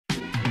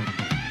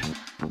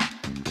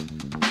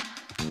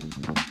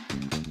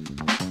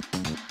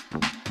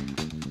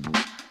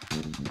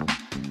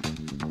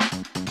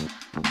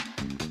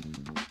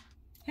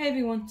Hey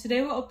everyone,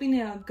 today we're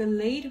opening a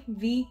Gallade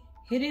V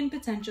Hidden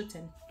Potential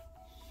tin.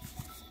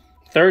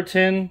 Third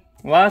tin.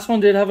 Last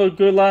one did have a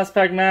good last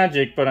pack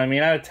magic, but I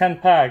mean, out of 10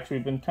 packs,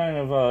 we've been kind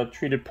of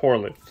treated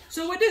poorly.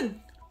 So we're due.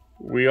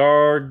 We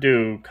are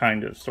due,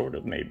 kind of, sort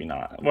of, maybe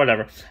not.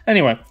 Whatever.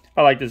 Anyway,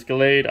 I like this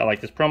Gallade. I like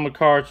this promo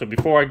card. So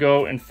before I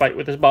go and fight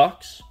with this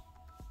box,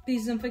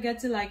 please don't forget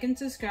to like and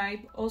subscribe.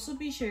 Also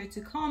be sure to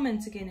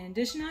comment to get an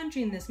additional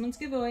entry in this month's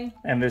giveaway.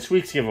 And this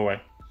week's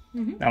giveaway.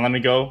 Now let me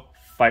go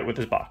fight with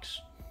this box.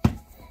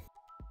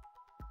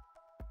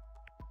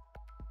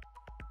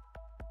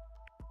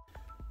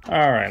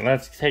 Alright,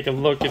 let's take a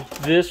look at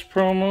this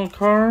promo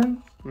card.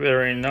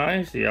 Very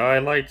nice. The eye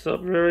lights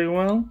up very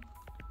well.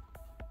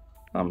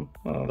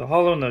 The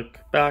hollow in the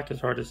back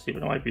is hard to see,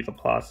 but it might be the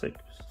plastic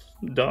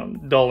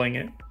dulling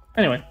it.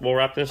 Anyway, we'll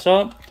wrap this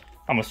up.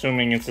 I'm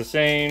assuming it's the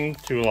same.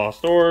 2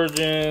 Lost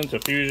Origins, a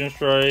Fusion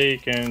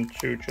Strike, and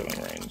 2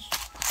 Chilling Reigns.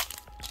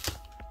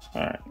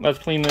 Alright, let's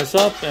clean this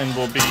up and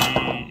we'll be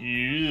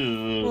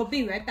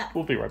right back.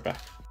 We'll be right back.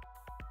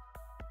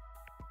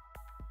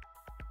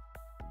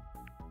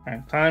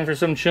 Alright, time for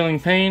some Chilling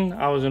Pain.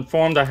 I was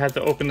informed I had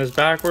to open this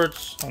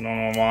backwards. I don't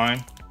know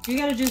why. You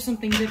gotta do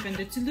something different.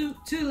 The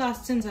two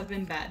last tins have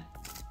been bad.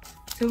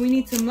 So we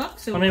need some luck.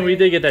 So I mean, we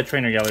did get that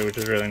Trainer Gallade, which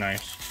is really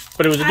nice.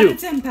 But it was a dupe. Out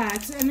of 10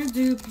 packs and a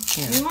dupe.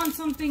 Yeah. We want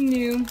something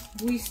new.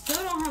 We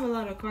still don't have a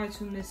lot of cards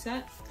from this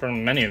set.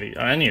 From any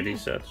of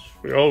these sets.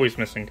 We're always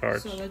missing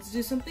cards. So let's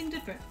do something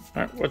different.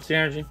 Alright, what's the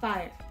energy?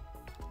 Fire.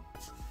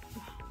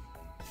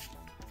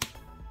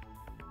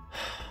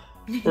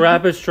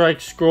 Rapid Strike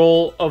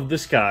Scroll of the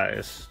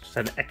Skies. Just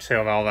had to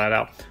exhale all that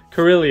out.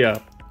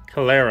 Corellia,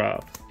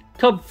 Calera,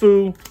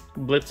 Cubfu,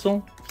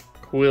 Blitzel,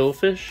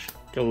 Quillfish,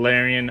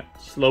 Galarian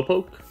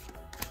Slowpoke,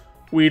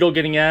 Weedle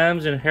getting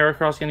abs and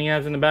Heracross getting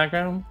abs in the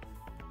background.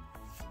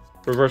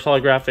 Reverse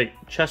holographic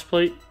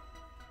chestplate.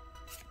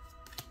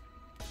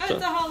 It's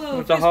a hollow.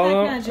 It's a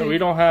hollow. So we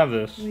don't have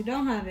this. We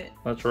don't have it.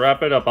 Let's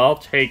wrap it up. I'll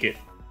take it.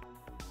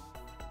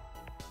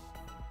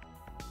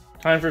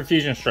 Time for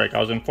Fusion Strike. I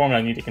was informed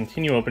I need to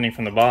continue opening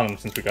from the bottom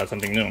since we got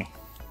something new.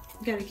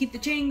 Gotta keep the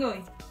chain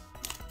going.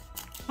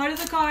 Heart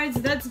of the cards.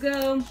 Let's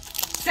go.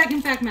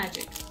 Second pack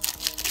magic.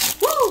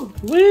 Woo!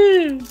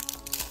 Woo!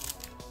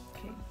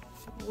 Okay.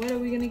 What are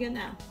we gonna get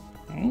now?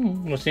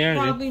 What's the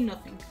energy? Probably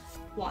nothing.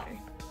 Water.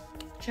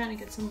 Trying to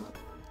get some luck.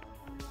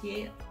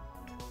 Yeah.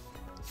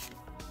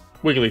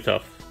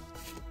 Wigglytuff.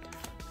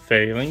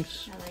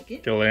 Phalanx. I like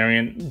it.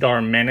 Galarian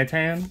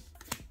Darmanitan.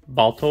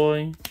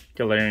 Baltoy.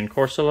 Galarian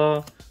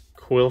Corsola.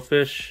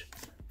 Quillfish.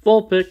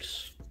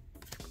 Vulpix.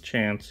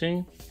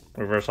 Chansey.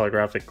 Reverse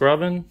holographic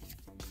Grubbin.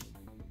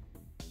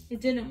 It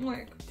didn't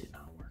work. It did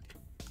not work.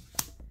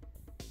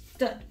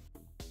 Done.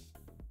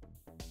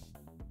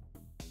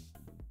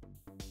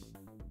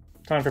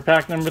 Time for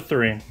pack number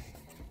 3.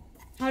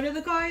 Heart of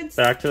the cards.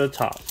 Back to the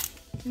top.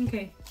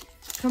 Okay.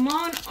 Come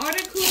on,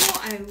 Articuno.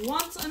 I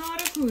want an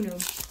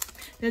Articuno.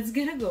 Let's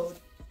get a gold.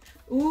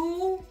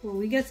 Ooh, will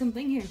we get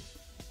something here?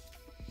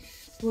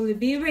 Will it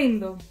be a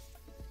rainbow?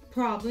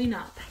 Probably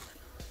not.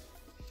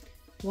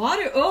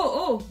 Water.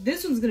 Oh,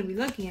 this one's gonna be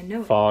lucky. I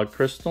know it. Fog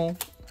Crystal,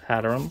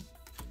 Hatterum,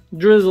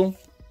 Drizzle,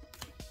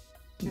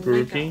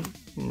 Grookey,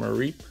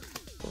 Mareep,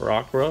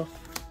 Rockruff,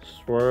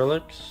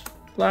 Swirlix,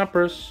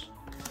 Lapras.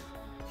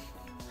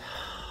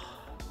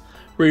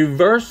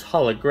 Reverse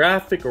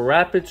holographic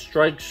Rapid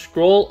Strike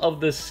Scroll of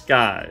the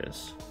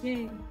Skies.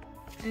 Yay.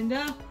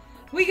 And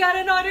we got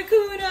an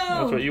Articuno!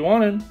 That's what you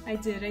wanted. I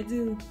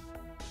do.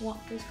 Want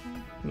this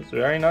card? It's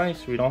very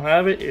nice. We don't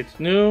have it. It's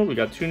new. We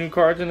got 2 new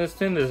cards in this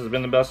tin. This has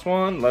been the best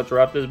one. Let's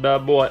wrap this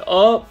bad boy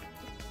up.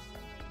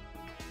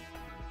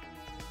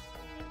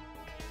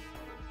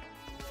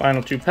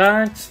 Final 2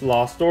 packs.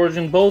 Lost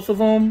Origin, both of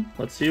them.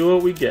 Let's see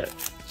what we get.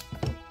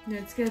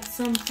 Let's get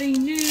something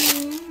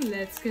new.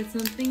 Let's get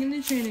something in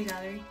the trainer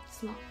gallery.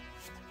 Slot.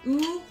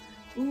 Ooh,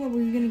 are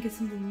we gonna get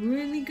something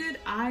really good?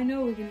 I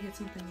know we're gonna get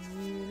something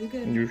really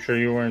good. You sure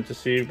you weren't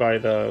deceived by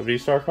the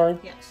V-Star card?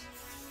 Yes.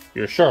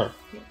 You're sure?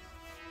 Yes.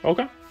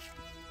 Okay.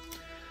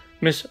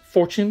 Miss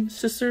Fortune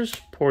Sisters,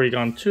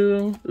 Porygon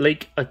 2,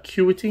 Lake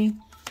Acuity,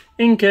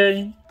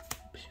 Inkay,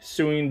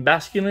 Suing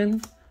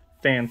Basculin,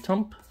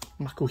 Phantump,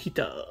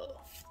 Makuhita,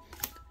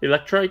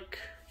 Electrike.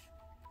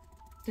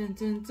 Dun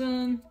dun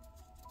dun.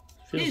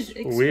 Feels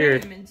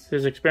weird.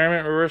 His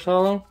experiment reverse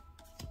hollow.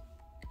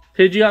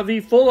 Pidgeot V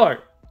full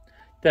art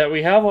that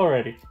we have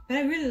already. But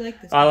I really like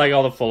this. I like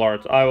all the full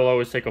arts. I will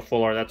always take a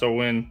full art. That's a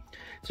win.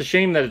 It's a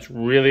shame that it's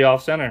really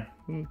off center.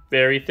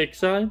 Very thick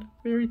side,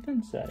 very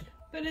thin side.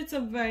 But it's a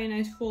very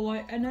nice full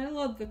art, and I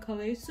love the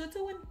colors, so it's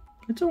a win.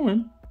 It's a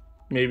win.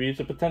 Maybe it's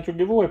a potential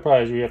giveaway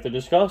prize we have to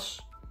discuss.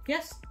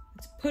 Yes,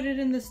 let's put it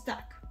in the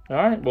stack. All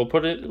right,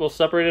 we'll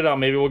separate it out.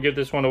 Maybe we'll give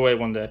this one away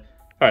one day.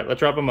 All right,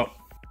 let's wrap them up.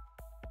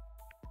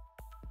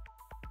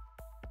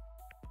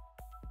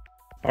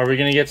 Are we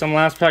gonna get some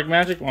last pack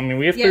magic? I mean,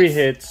 we have 3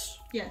 hits.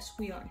 Yes,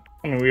 we are.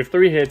 I mean, we have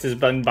 3 hits. It's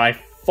been by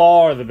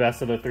far the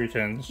best of the 3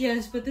 tins.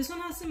 Yes, but this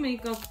one has to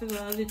make up for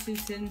the other 2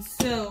 tins,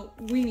 so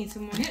we need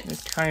some more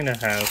hits. It kind of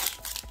has.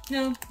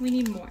 No, we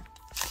need more.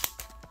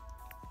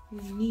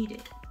 We need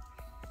it.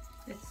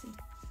 Let's see.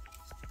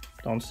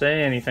 Don't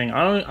say anything.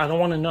 I don't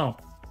want to know.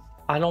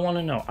 I don't want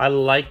to know. I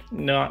like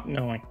not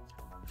knowing.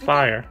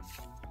 Fire.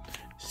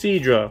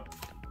 Seadra.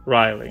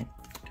 Riley.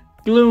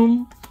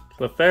 Gloom.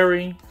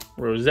 Clefairy.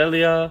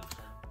 Roselia.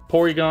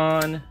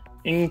 Porygon.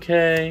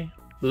 Inkay.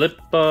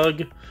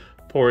 Lipbug.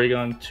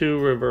 Porygon 2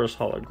 Reverse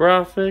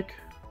Holographic.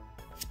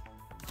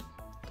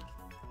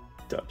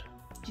 Dud.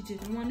 You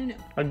didn't want to know.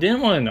 I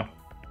didn't want to know.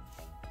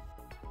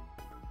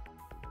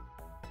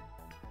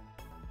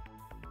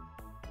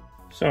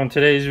 So in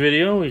today's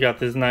video, we got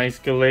this nice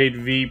Gallade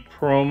V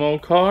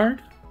promo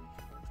card.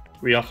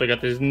 We also got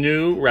this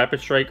new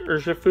Rapid Strike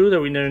Urshifu that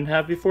we didn't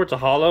have before. It's a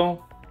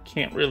holo.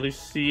 Can't really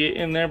see it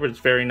in there, but it's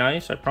very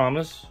nice, I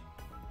promise.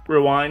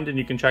 Rewind and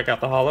you can check out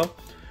the holo.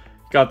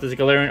 Got this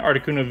Galarian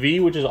Articuno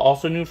V, which is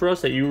also new for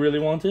us that you really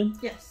wanted.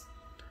 Yes.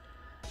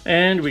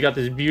 And we got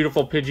this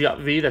beautiful Pidgeot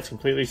V that's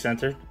completely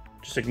centered.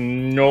 Just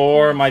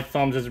ignore my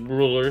thumbs as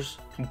rulers.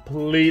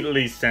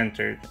 Completely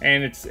centered.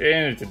 And it's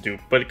a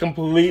dupe, but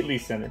completely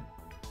centered.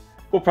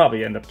 We'll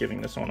probably end up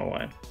giving this one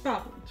away.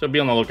 Probably. So be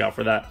on the lookout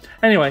for that.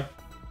 Anyway,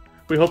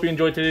 we hope you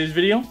enjoyed today's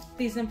video.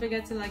 Please don't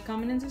forget to like,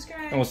 comment, and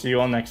subscribe. And we'll see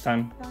you all next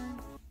time. Bye.